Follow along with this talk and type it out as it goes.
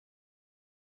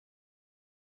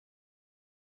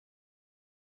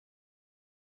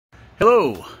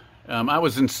Hello. I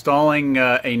was installing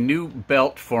a new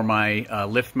belt for my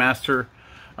Liftmaster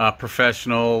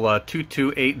Professional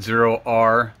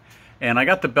 2280R, and I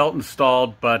got the belt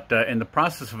installed, but in the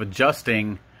process of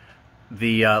adjusting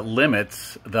the limit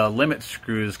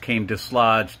screws came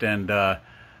dislodged, and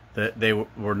they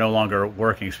were no longer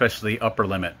working, especially the upper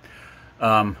limit.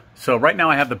 So right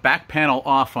now I have the back panel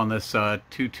off on this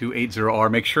 2280R.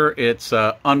 Make sure it's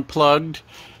unplugged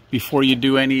before you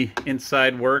do any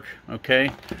inside work, okay?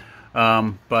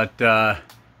 And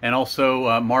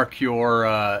also mark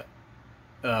your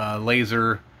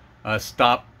laser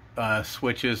stop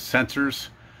switches, sensors.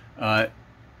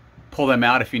 Pull them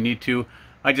out if you need to.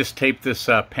 I just taped this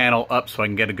panel up so I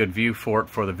can get a good view for it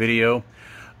for the video.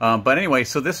 But anyway,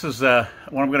 so this is what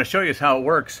I'm going to show you is how it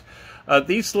works.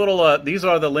 These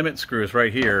are the limit screws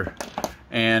right here,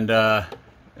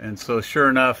 and so sure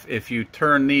enough, if you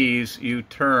turn these, you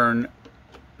turn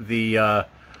the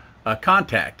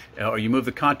contact, or you move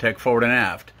the contact forward and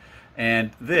aft.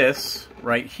 And this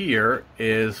right here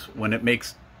is when it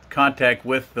makes contact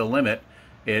with the limit,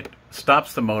 it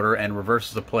stops the motor and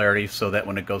reverses the polarity so that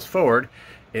when it goes forward,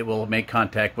 it will make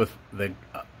contact with the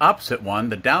opposite one,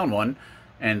 the down one,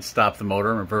 and stop the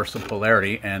motor and reverse the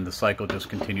polarity, and the cycle just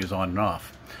continues on and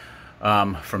off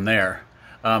from there.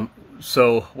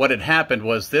 So what had happened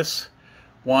was this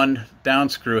one down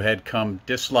screw had come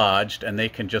dislodged, and they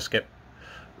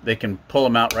can pull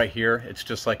them out right here. It's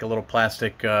just like a little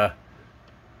plastic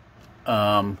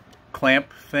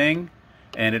clamp thing,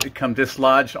 and it had come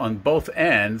dislodged on both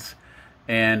ends,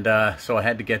 and so I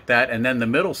had to get that. And then the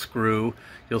middle screw,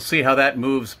 you'll see how that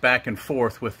moves back and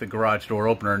forth with the garage door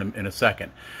opener in a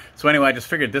second. So anyway, I just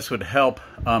figured this would help.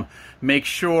 Make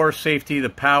sure safety, the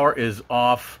power is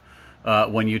off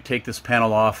when you take this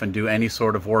panel off and do any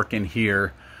sort of work in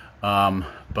here. I'm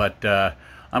going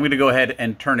to go ahead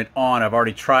and turn it on. I've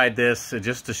already tried this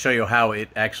just to show you how it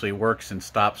actually works and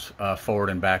stops forward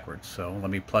and backwards. So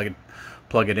let me plug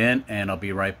it in, and I'll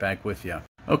be right back with you.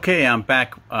 Okay, I'm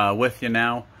back with you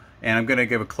now, and I'm going to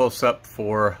give a close-up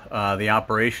for the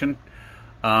operation.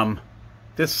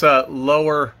 This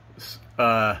lower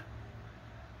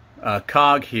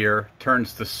cog here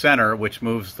turns the center, which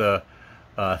moves the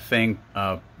thing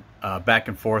back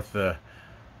and forth, the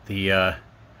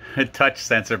touch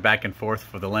sensor back and forth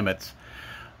for the limits.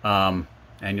 And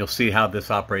you'll see how this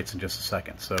operates in just a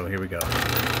second. So here we go.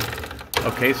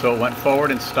 Okay, so it went forward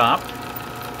and stopped,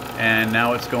 and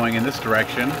now it's going in this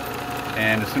direction,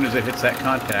 and as soon as it hits that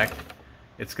contact,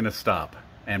 it's going to stop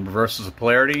and reverses the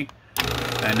polarity,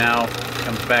 and now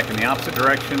comes back in the opposite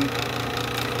direction,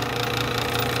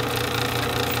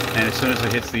 and as soon as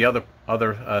it hits the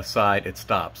other side, it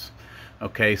stops.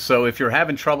 Okay, so if you're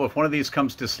having trouble, if one of these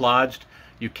comes dislodged,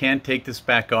 you can take this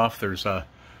back off. There's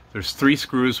 3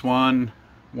 screws, one,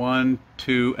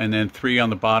 2, and then 3 on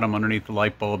the bottom underneath the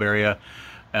light bulb area,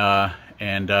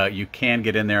 and you can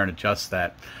get in there and adjust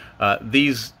that.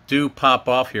 These do pop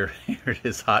off here. Here it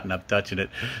is hot and I'm touching it,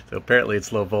 so apparently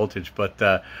it's low voltage,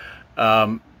 but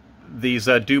these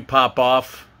do pop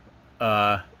off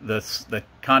the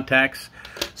contacts.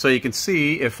 So you can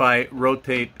see if I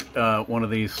rotate one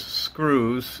of these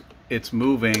screws, it's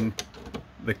moving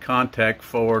the contact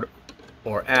forward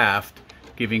or aft,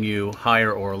 giving you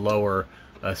higher or lower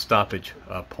stoppage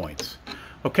points.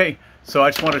 Okay, so I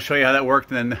just wanted to show you how that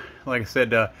worked, and then, like I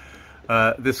said,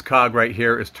 this cog right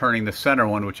here is turning the center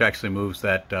one, which actually moves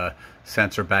that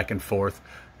sensor back and forth.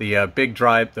 The big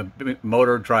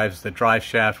motor drives the drive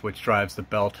shaft, which drives the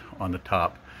belt on the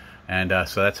top. And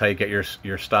so that's how you get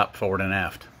your stop forward and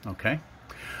aft. Okay?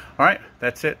 All right,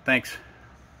 that's it. Thanks.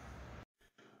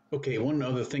 Okay, one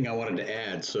other thing I wanted to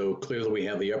add. So clearly we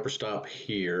have the upper stop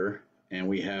here, and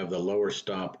we have the lower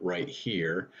stop right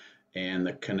here, and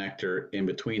the connector in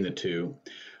between the two.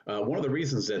 One of the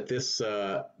reasons that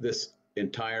this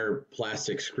entire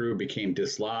plastic screw became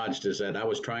dislodged is that I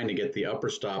was trying to get the upper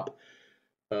stop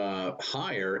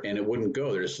higher, and it wouldn't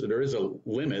go. There is a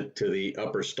limit to the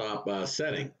upper stop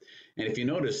setting. And if you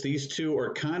notice, these two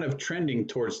are kind of trending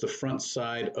towards the front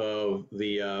side of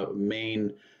the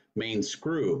main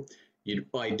screw. You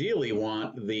ideally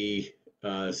want the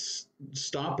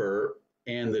stopper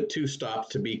and the 2 stops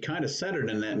to be kind of centered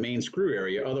in that main screw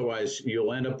area. Otherwise,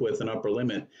 you'll end up with an upper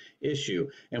limit issue.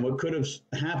 And what could have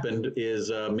happened is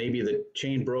maybe the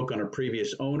chain broke on a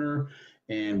previous owner,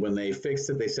 and when they fixed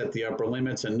it, they set the upper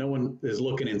limits, and no one is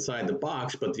looking inside the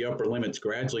box, but the upper limits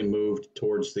gradually moved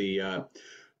towards the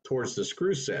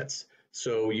screw sets.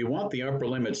 So you want the upper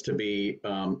limits to be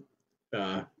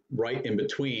right in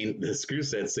between the screw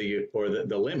sets, so you, or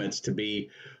the limits, to be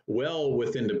well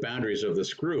within the boundaries of the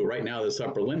screw. Right now, this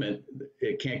upper limit,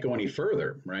 it can't go any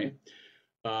further, right?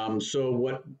 So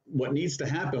what needs to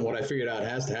happen, what I figured out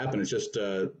has to happen, is just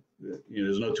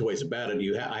there's no two ways about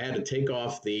it. I had to take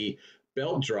off the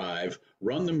belt drive,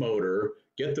 run the motor,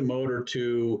 get the motor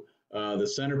to the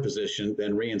center position,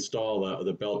 then reinstall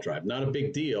the belt drive. Not a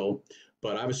big deal,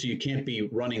 but obviously you can't be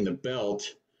running the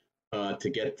belt to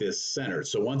get this centered.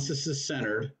 So once this is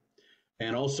centered,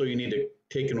 and also you need to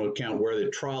take into account where the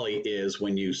trolley is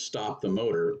when you stop the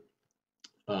motor.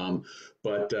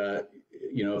 But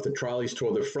if the trolley's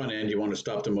toward the front end, you want to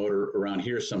stop the motor around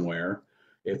here somewhere.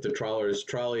 If the trolley's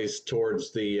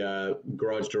towards the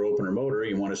garage door opener motor,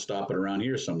 you want to stop it around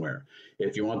here somewhere.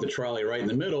 If you want the trolley right in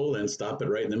the middle, then stop it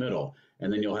right in the middle.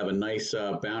 And then you'll have a nice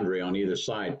boundary on either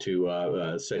side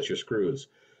to set your screws.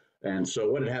 And so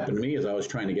what had happened to me is I was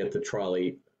trying to get the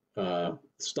trolley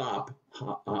stop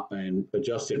and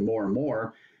adjust it more and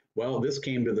more. Well, this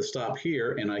came to the stop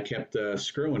here, and I kept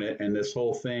screwing it, and this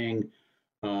whole thing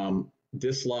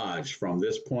dislodged from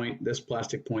this point, this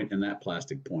plastic point, and that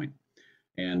plastic point.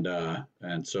 And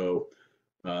so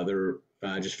I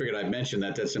just figured I'd mention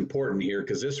that. That's important here,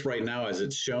 because this right now, as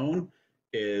it's shown,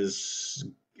 is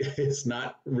it's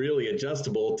not really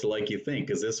adjustable to like you think,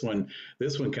 because this one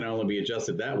can only be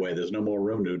adjusted that way. There's no more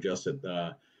room to adjust it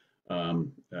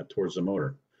towards the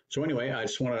motor. So anyway, I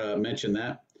just want to mention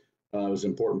that. It was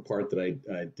an important part that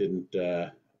I didn't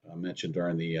mention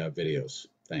during the videos.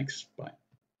 Thanks. Bye.